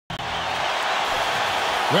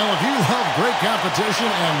Well, if you love great competition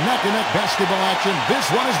and neck-and-neck basketball action, this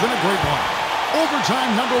one has been a great one.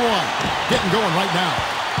 Overtime number one. Getting going right now.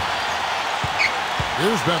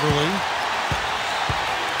 Here's Beverly.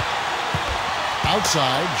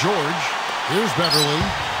 Outside, George. Here's Beverly.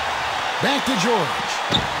 Back to George.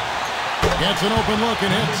 Gets an open look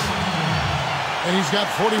and hits. And he's got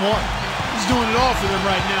 41. He's doing it all for them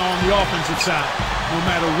right now on the offensive side. No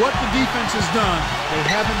matter what the defense has done, they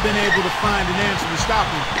haven't been able to find an answer to stop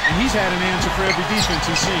him. And he's had an answer for every defense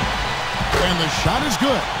he's seen. And the shot is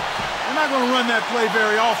good. They're not going to run that play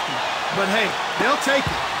very often. But, hey, they'll take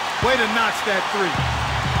it. Way to notch that three.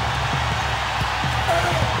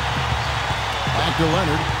 Back to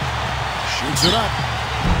Leonard. Shoots it up.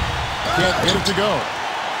 Can't get it to go.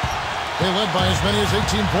 They led by as many as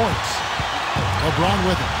 18 points. LeBron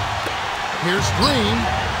with it. Here's Green.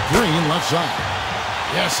 Green left side.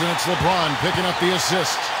 Yes, and it's LeBron picking up the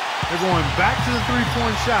assist. They're going back to the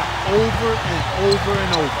three-point shot over and over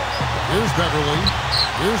and over. Here's Beverly.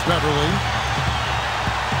 Here's Beverly.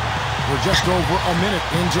 We're just over a minute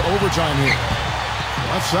into overtime here.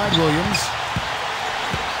 Left side, Williams.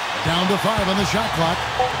 Down to 5 on the shot clock.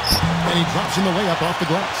 And he drops in the layup off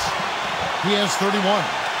the glass. He has 31.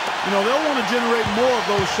 You know, they'll want to generate more of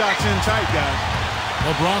those shots in tight, guys.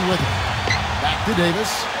 LeBron with it. Back to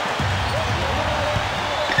Davis.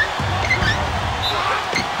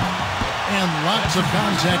 And lots of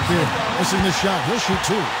contact there. Missing the shot. He'll shoot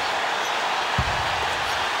 2.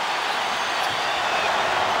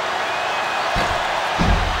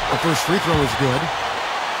 The first free throw is good.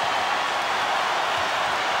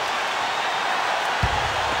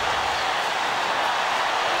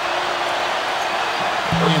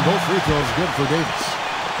 And both free throws good for Davis.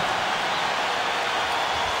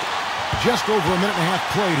 Just over a minute and a half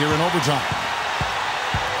played here in overtime.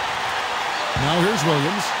 Now here's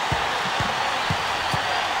Williams.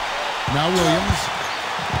 Now Williams.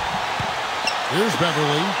 Here's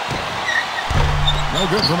Beverly. No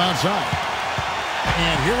good from outside.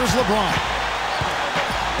 And here is LeBron.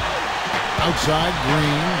 Outside,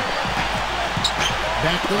 Green.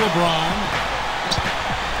 Back to LeBron.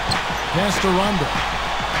 Pass to Rondo.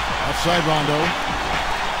 Outside Rondo.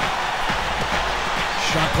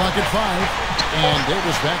 Shot clock at 5. And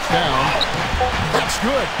Davis backs down. That's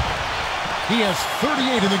good. He has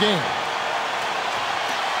 38 in the game.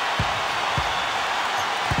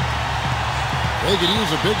 They could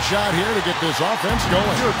use a big shot here to get this offense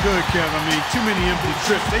going. You're good, Kev. I mean, too many empty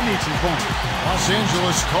trips. They need some points. Los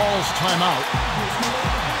Angeles calls timeout.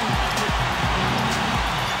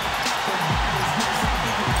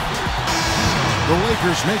 The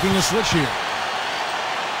Lakers making a switch here.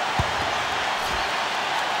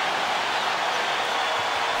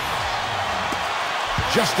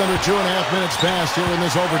 Just under 2.5 minutes passed here in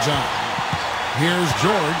this overtime. Here's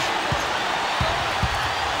George.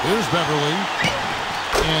 Here's Beverly.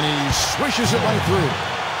 And he swishes it right through.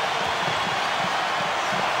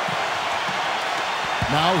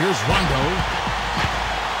 Now here's Rondo.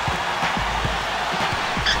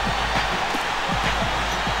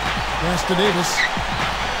 Pass to Davis.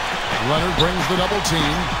 Leonard brings the double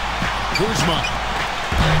team. Kuzma.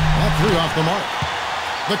 That 3 off the mark.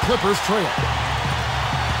 The Clippers trail.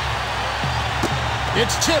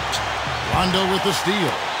 It's tipped. Rondo with the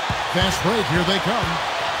steal. Fast break. Here they come.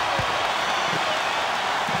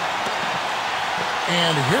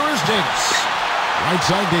 And here is Davis. Right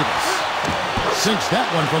side Davis. Sinks that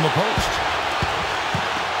one from the post.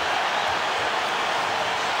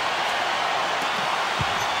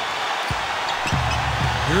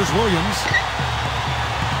 Here's Williams.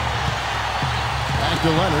 Back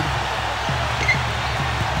to Leonard.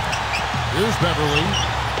 Here's Beverly.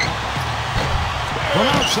 From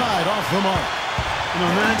outside, off the mark. You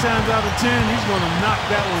know, 9 times out of 10, he's going to knock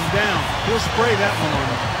that one down. He'll spray that one on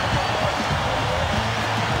him.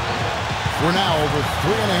 We're now over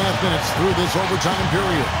 3.5 minutes through this overtime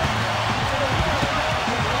period.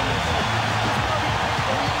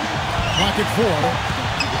 Clock at 4.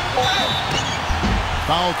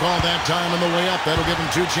 Foul call that time on the way up. That'll give him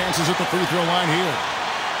 2 chances at the free throw line here.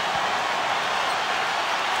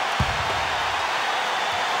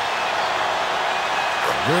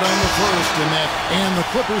 Good on the first in that. And the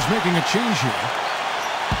Clippers making a change here.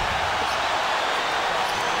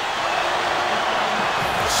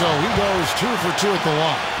 So he goes 2 for 2 at the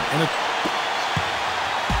line. And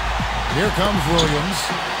here comes Williams.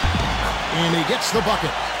 And he gets the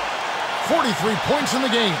bucket. 43 points in the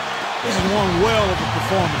game. This is one well of a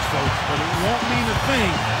performance, folks, but it won't mean a thing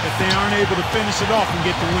if they aren't able to finish it off and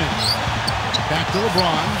get the win. Back to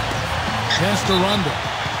LeBron. Pass to Rondo.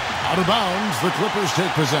 Out of bounds, the Clippers take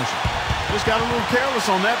possession. Just got a little careless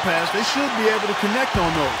on that pass. They should be able to connect on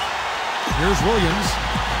those. Here's Williams.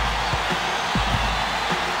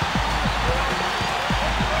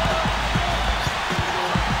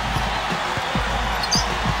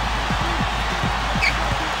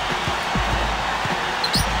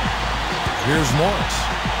 Here's Morris.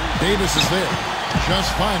 Davis is there.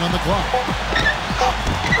 Just fine on the clock.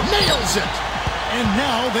 Nails it! And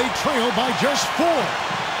now they trail by just 4.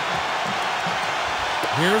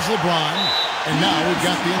 Here's LeBron. And now we've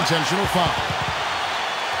got the intentional foul.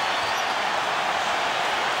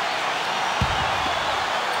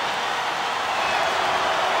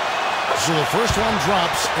 So the first one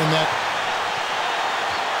drops in that.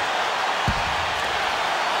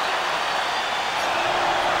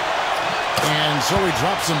 And so he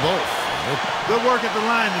drops them both. Good work at the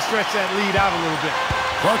line to stretch that lead out a little bit.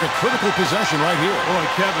 Clark, a critical possession right here. Boy,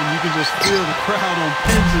 Kevin, you can just feel the crowd on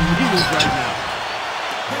pins and needles right now.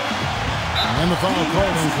 And the foul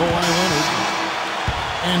called on Kawhi Leonard.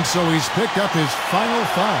 And so he's picked up his final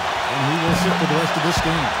foul. And he will sit for the rest of this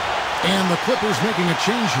game. And the Clippers making a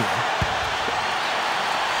change here.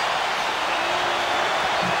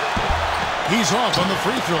 He's off on the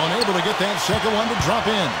free throw, unable to get that second one to drop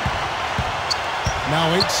in.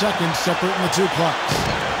 Now 8 seconds separating the two clocks.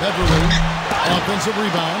 Beverly, offensive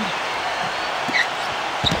rebound.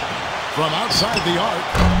 From outside the arc.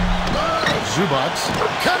 Zubac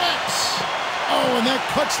connects. Oh, and that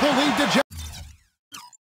cuts the lead to just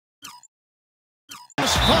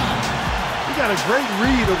 5. He got a great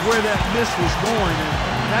read of where that miss was going, and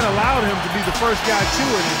that allowed him to be the first guy to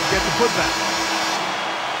it and get the putback.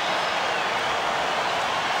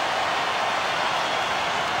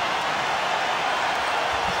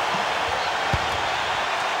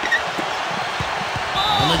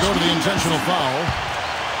 And they go to the intentional foul.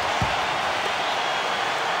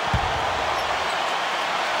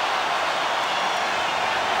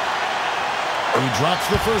 He drops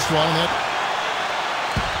the first one.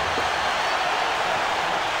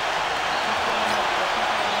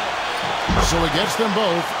 So he gets them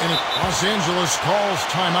both, and Los Angeles calls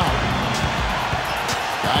timeout.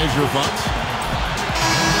 Guys, your thoughts?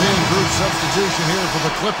 Big group substitution here for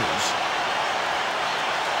the Clippers.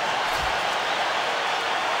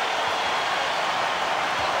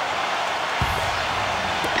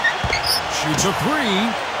 Shoots a 3.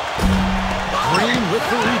 Green with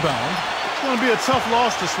the rebound. It's going to be a tough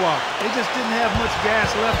loss to swallow. They just didn't have much gas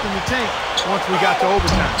left in the tank once we got to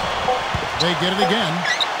overtime. They get it again.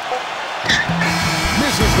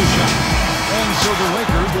 Misses the shot. And so the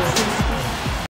Lakers